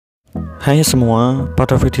Hai semua,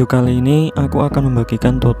 pada video kali ini aku akan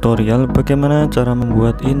membagikan tutorial bagaimana cara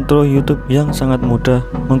membuat intro YouTube yang sangat mudah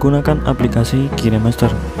menggunakan aplikasi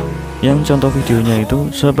Kinemaster. Yang contoh videonya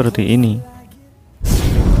itu seperti ini.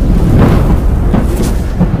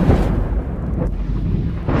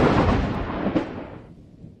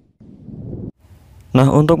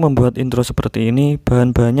 Nah, untuk membuat intro seperti ini,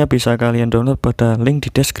 bahan-bahannya bisa kalian download pada link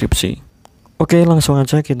di deskripsi. Oke, langsung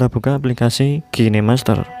aja kita buka aplikasi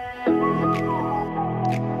Kinemaster.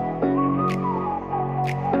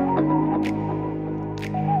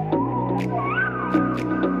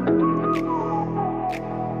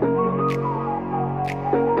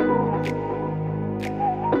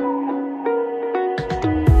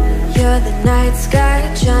 You're the night sky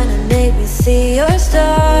trying to make me see your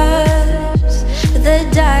stars, but the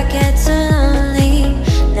dark gets lonely.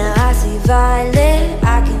 Now I see violet,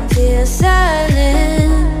 I can feel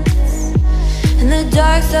silence, and the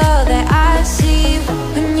dark's all that I see.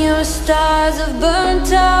 When your stars have burnt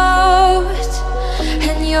out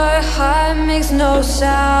and your heart makes no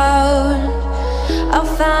sound, I'll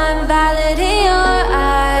find violet in your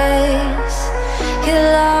eyes.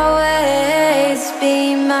 You'll always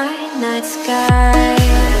be my night sky.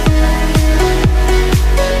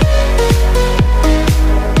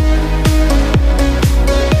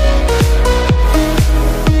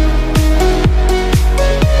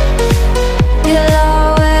 You'll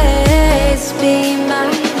always be my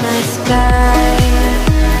night sky.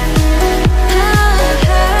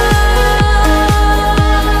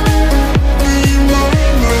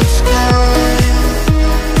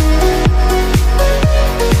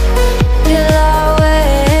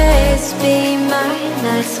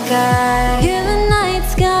 You're the night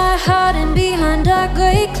sky hiding behind dark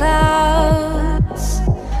gray clouds.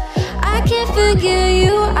 I can't figure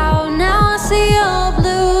you out now. I see all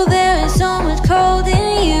blue. There is so much cold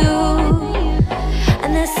in you,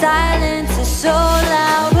 and the silence is so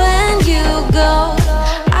loud when you go.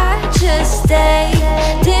 I just stay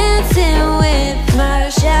dancing with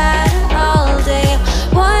my shadow all day.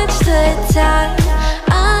 Watch the time.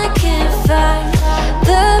 I can't find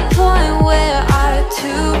the point where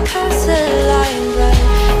to pass the line, but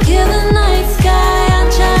you're the night sky. I'm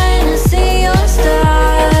trying to see your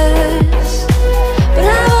stars, but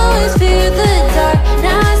I've always feared the dark.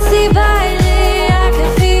 Now I see violet, I can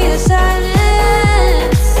feel your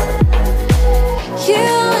silence. You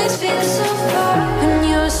always feel so far when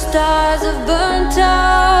your stars have burnt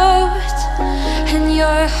out and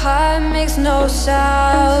your heart makes no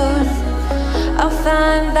sound. I'll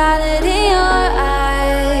find violet in your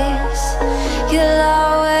eyes. You'll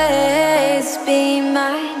always be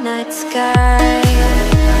my night sky.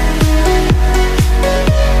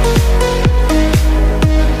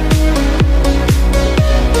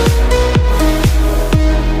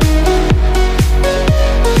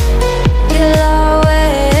 You'll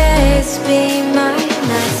always be my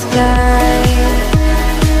night sky.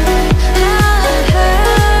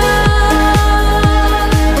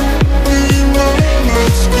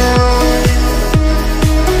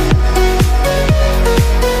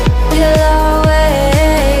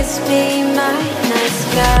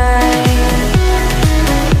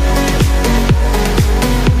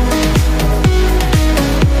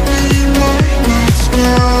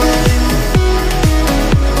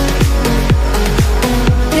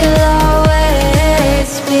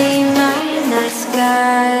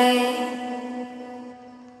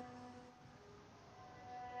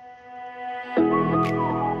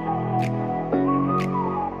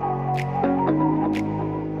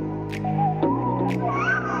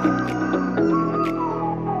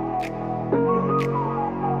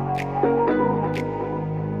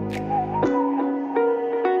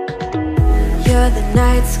 You're the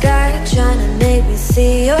night sky trying to make me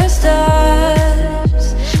see your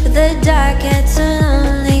stars, but the dark gets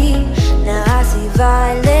lonely. Now I see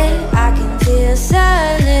violet, I can feel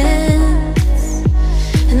silence,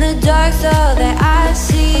 and the dark's all that I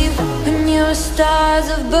see. When your stars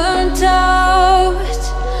have burnt out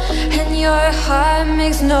and your heart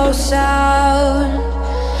makes no sound,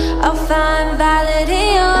 I'll find violet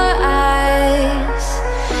in your eyes.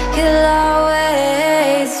 You'll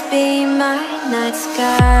always be my night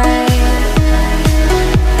sky.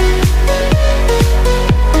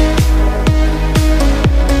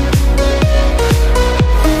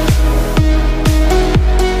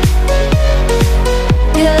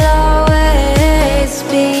 You'll always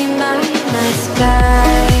be my night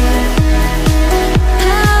sky.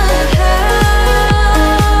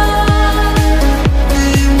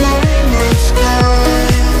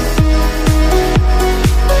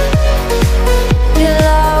 You'll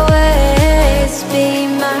always be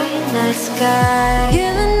my my night sky.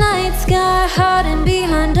 You're the night sky hiding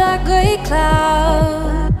behind dark gray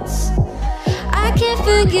clouds. I can't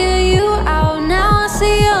figure you out now. I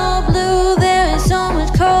see your blue. There is so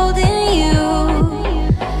much cold in you,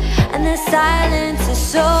 and the silence is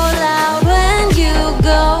so loud when you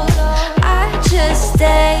go. I just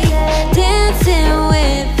stay dancing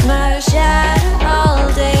with my shadow all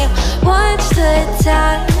day. Watch the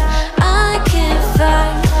tide. I can't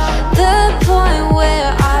find the point where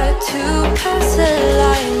our two paths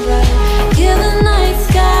align. But you're the night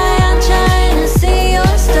sky. I'm trying to see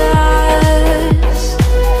your stars,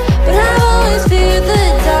 but I've always feared the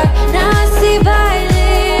dark. Now I see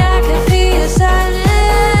violet. I can feel your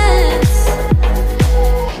silence.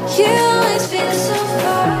 You always feel so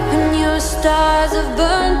far when your stars have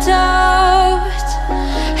burnt out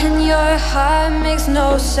and your heart makes no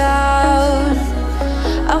sound.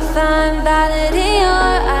 I'll find valid in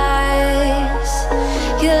your eyes.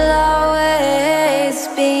 You'll always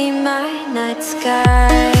be my night sky.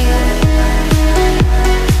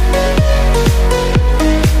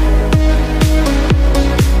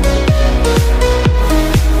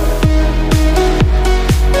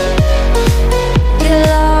 You'll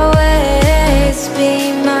always be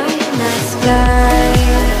my night sky.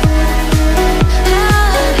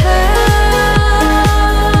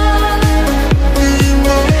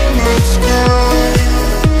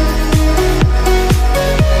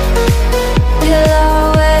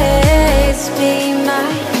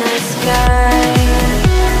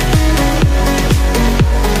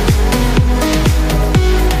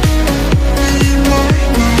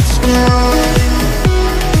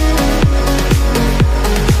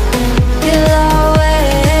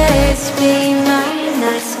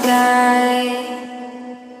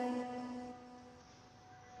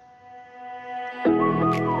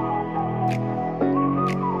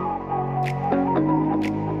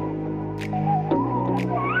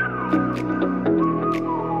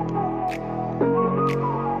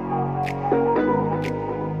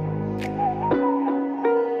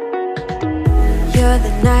 You're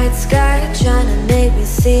the night sky, trying to make me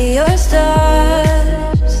see your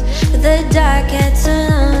stars, but the dark gets so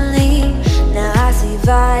lonely. Now I see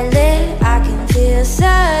violet, I can feel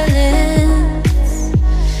silence,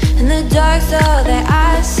 and the dark's all that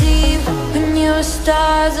I see. When your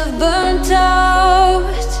stars have burnt out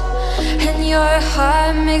and your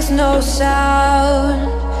heart makes no sound,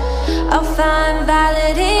 I'll find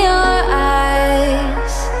valid in your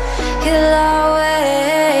eyes. You'll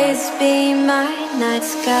always be my night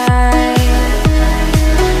sky.